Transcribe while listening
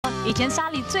以前莎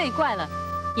莉最怪了，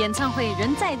演唱会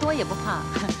人再多也不怕，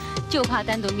就怕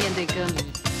单独面对歌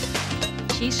迷。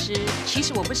其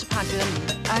实我不是怕歌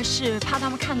迷，而是怕他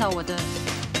们看到我的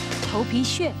头皮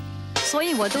屑，所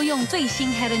以我都用最新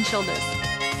Head and Shoulders。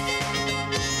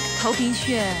头皮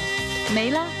屑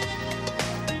没了，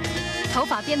头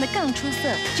发变得更出色，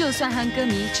就算和歌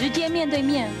迷直接面对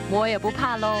面，我也不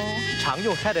怕喽。常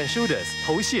用 Head and Shoulders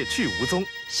头屑去无踪，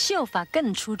秀发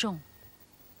更出众。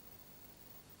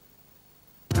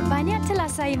 Banyak telah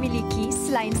saya miliki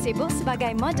selain sibuk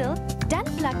sebagai model dan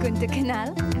pelakon terkenal.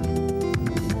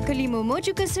 Kelimomo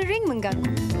juga sering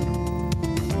mengganggu.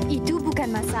 Itu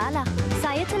bukan masalah.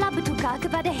 Saya telah bertukar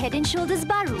kepada Head and Shoulders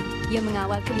baru. Ia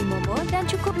mengawal kelimomo dan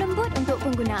cukup lembut untuk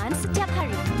penggunaan setiap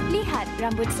hari. Lihat,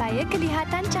 rambut saya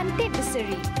kelihatan cantik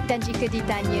berseri. Dan jika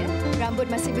ditanya,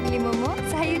 rambut masih berkelimomo,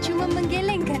 saya cuma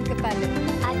menggelengkan kepala.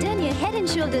 Adanya Head and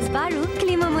Shoulders baru,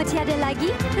 kelimomo tiada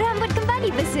lagi, rambut kembali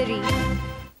berseri.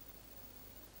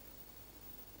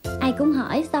 Ai cũng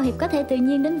hỏi sao Hiệp có thể tự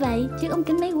nhiên đến vậy trước ống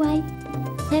kính máy quay.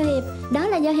 Theo Hiệp, đó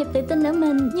là do Hiệp tự tin ở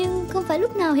mình, nhưng không phải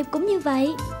lúc nào Hiệp cũng như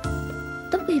vậy.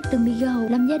 Tóc Hiệp từng bị gầu,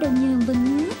 làm da đầu nhờn và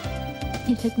ngứa.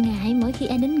 Hiệp thật ngại mỗi khi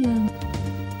ai đến gần.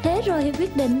 Thế rồi Hiệp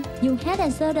quyết định dùng Head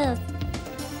and Shoulders.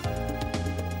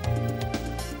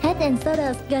 Head and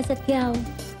Shoulders gel sạch gầu,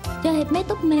 cho Hiệp mái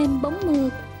tóc mềm, bóng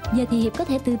mượt. Giờ thì Hiệp có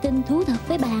thể tự tin thú thật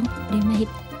với bạn, điều mà Hiệp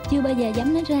chưa bao giờ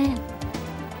dám nói ra.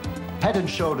 Head and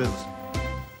Shoulders.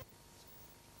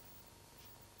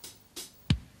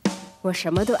 我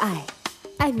什么都爱，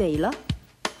爱美了，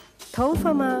头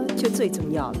发嘛就最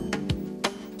重要了。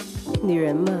女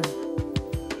人嘛，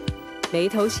没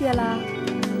头屑啦，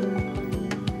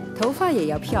头发也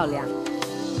要漂亮，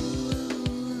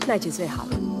那就最好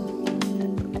了。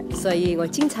所以我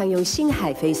经常用新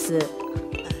海飞丝。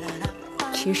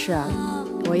其实啊，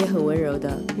我也很温柔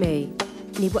的，美，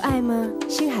你不爱吗？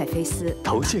新海飞丝，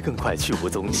头屑更快去无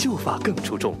踪，秀发更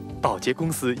出众，宝洁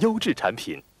公司优质产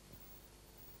品。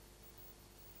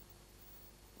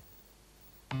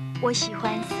 我喜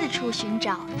欢四处寻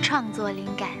找创作灵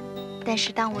感，但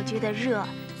是当我觉得热、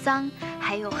脏，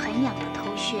还有很痒的头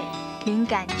屑，灵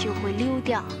感就会溜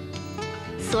掉。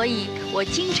所以我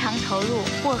经常投入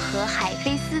薄荷海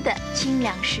飞丝的清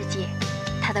凉世界，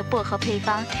它的薄荷配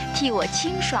方替我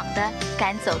清爽地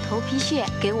赶走头皮屑，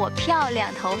给我漂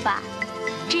亮头发，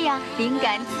这样灵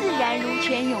感自然如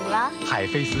泉涌了。海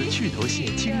飞丝去头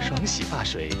屑清爽洗发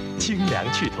水，清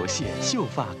凉去头屑，秀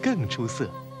发更出色。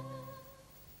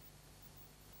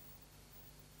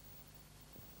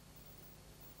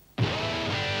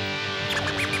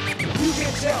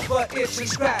 Tell, but itch and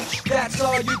scratch. That's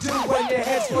all you do when your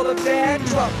head's full of bad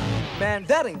trouble. Man,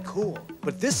 that ain't cool.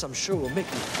 But this, I'm sure, will make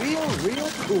you feel real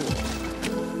cool.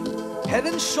 Head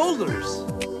and Shoulders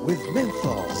with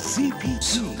menthol CPG.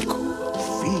 So cool.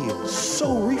 Feels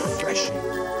so refreshing.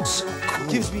 So cool.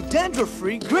 Gives me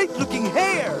dandruff-free, great-looking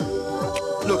hair.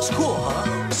 Looks cool,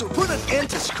 huh? So put an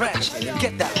end to scratching and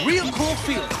get that real cool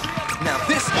feeling. Now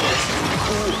this is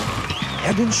cool.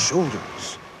 Head and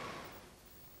Shoulders.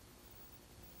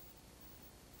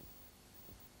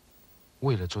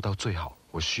 为了做到最好，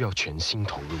我需要全心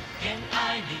投入。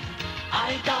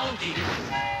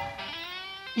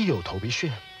一有头皮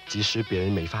屑，即使别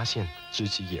人没发现，自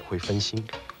己也会分心。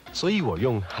所以我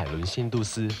用海伦仙度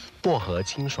丝薄荷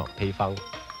清爽配方，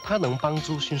它能帮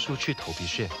助迅速去头皮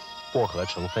屑。薄荷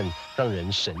成分让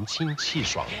人神清气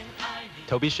爽，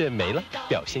头皮屑没了，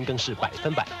表现更是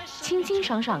100%。清清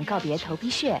爽爽告别头皮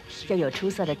屑，又有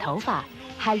出色的头发。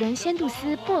海伦仙度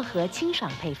丝薄荷清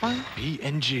爽配方。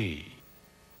BNG。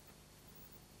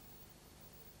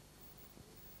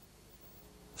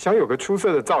 想有个出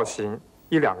色的造型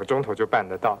，1-2个钟头就办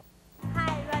得到。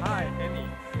嗨 ，Annie，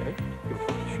 哎，有头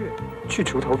皮屑，去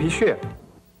除头皮屑，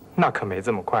那可没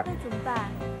这么快。那怎么办？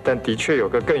但的确有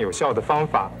个更有效的方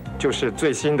法，就是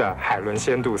最新的海伦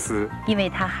仙度丝，因为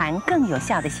它含更有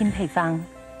效的新配方，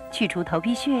去除头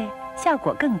皮屑效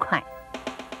果更快，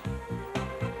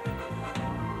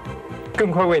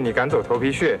更快为你赶走头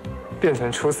皮屑，变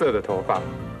成出色的头发。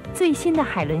最新的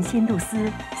海伦仙度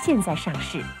丝现在上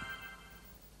市。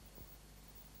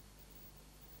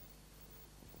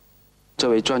 作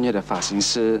为专业的发型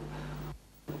师，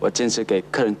我坚持给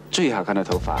客人最好看的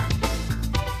头发。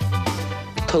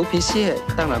头皮屑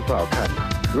当然不好看，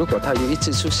如果它又一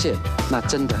直出现，那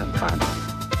真的很烦。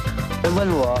人问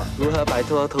我如何摆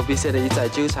脱头皮屑的一再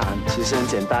纠缠，其实很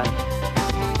简单，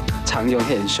常用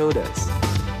Head and Shoulders。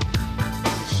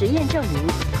实验证明，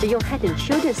只用 Head and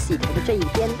Shoulders 洗头的这一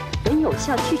天，能有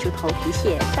效去除头皮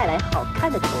屑，带来好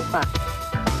看的头发。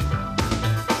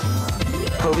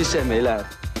头皮屑没了。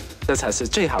 这才是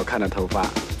最好看的头发。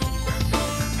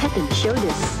 Head and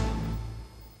Shoulders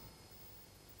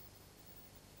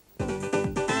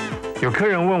有客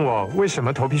人问我为什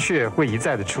么头皮屑会一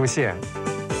再的出现，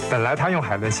本来他用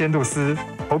海伦鲜度丝，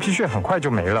头皮屑很快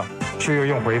就没了，却又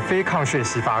用回非抗屑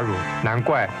洗发乳，难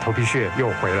怪头皮屑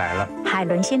又回来了。海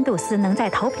伦鲜度丝能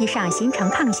在头皮上形成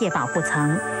抗屑保护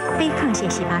层，非抗屑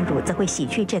洗发乳则会洗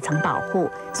去这层保护，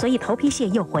所以头皮屑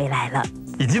又回来了。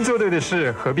已经做对的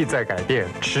事，何必再改变？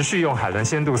持续用海伦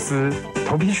鲜度丝，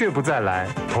头皮屑不再来，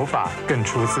头发更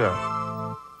出色。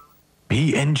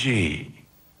BNG。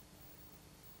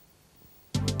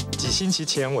几星期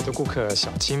前，我的顾客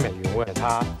小青美云问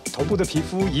她，头部的皮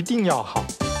肤一定要好，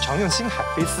常用新海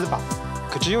飞丝吧？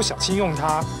可只有小青用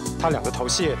它，她俩的头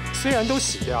屑虽然都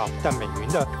洗掉，但美云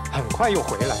的很快又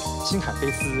回来。新海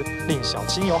飞丝令小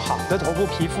青有好的头部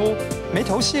皮肤，没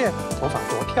头屑，头发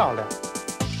多漂亮。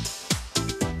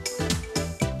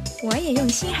我也用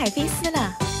新海飞丝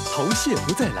了，头屑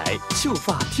不再来，秀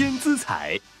发添姿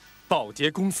彩，宝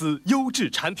洁公司优质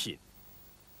产品。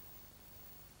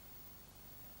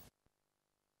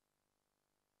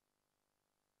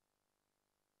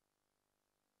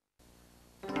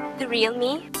The real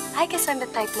me? I guess I'm the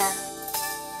type na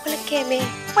walang keme,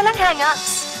 walang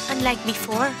hang-ups. Unlike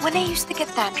before, when I used to get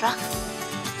dandruff.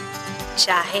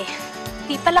 Jahe,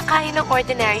 di pala kaya ng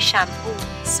ordinary shampoo.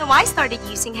 So I started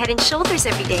using Head & Shoulders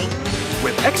every day.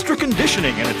 With extra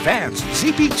conditioning and advanced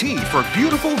ZPT for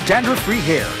beautiful dandruff-free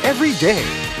hair every day.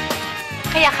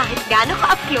 Kaya kahit gaano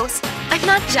ka up close, I'm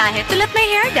not jahe to let my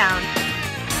hair down.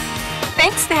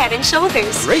 Thanks to Head &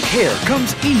 Shoulders. Great hair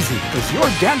comes easy because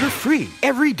you're dandruff-free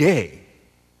every day.